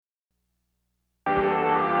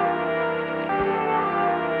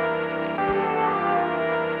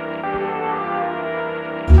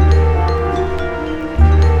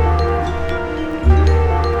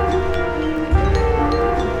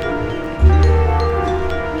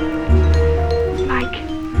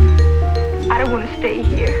stay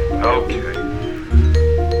here. Okay.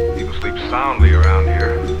 People sleep soundly around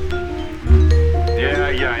here.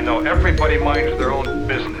 Yeah, I know. Everybody minds their own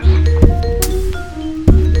business.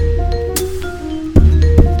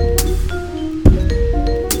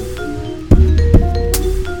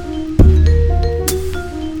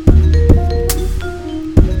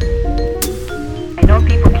 I know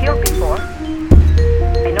people killed before.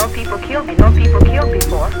 I know people killed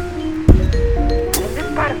before. And in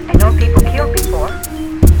this part of, I know people killed before.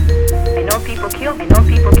 I know people killed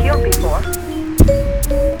before.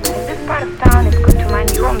 And in this part of town, it's good to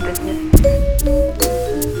mind your own business.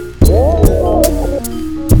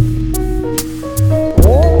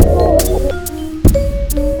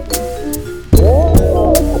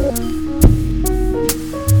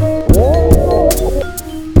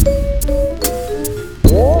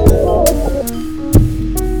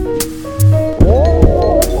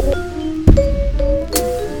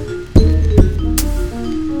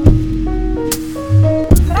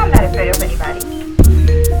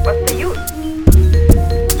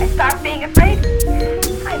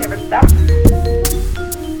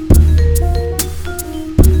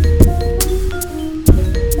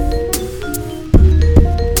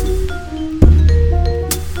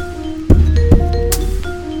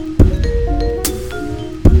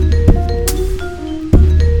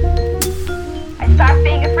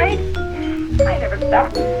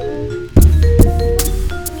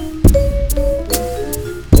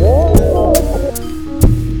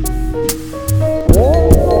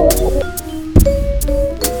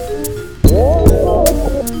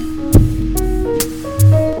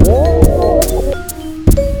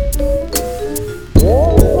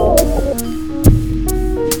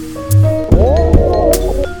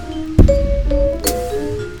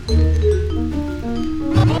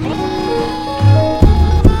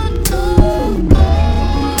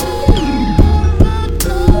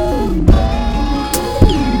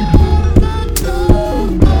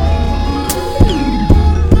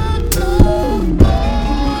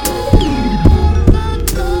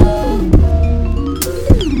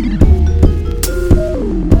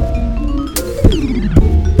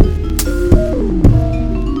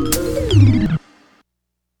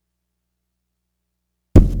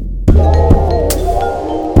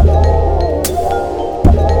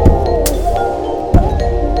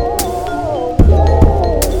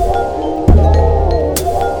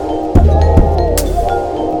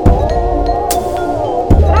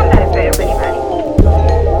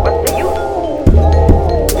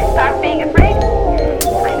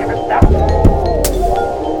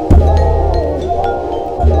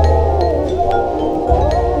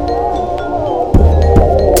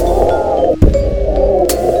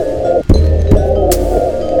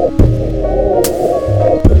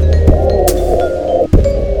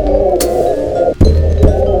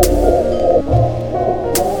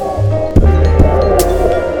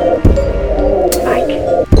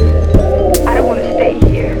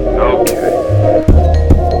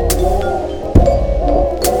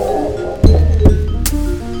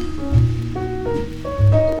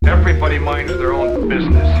 Everybody minds their own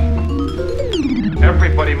business.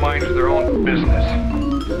 Everybody minds their own business.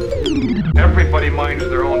 Everybody minds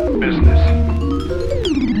their own business.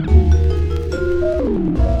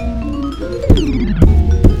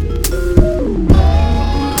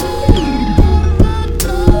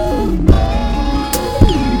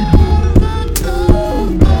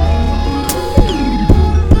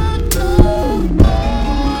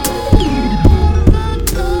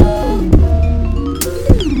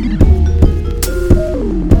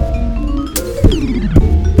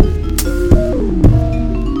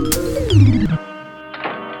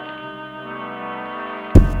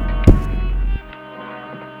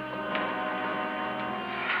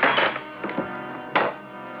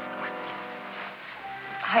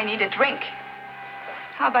 I need a drink.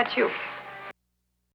 How about you?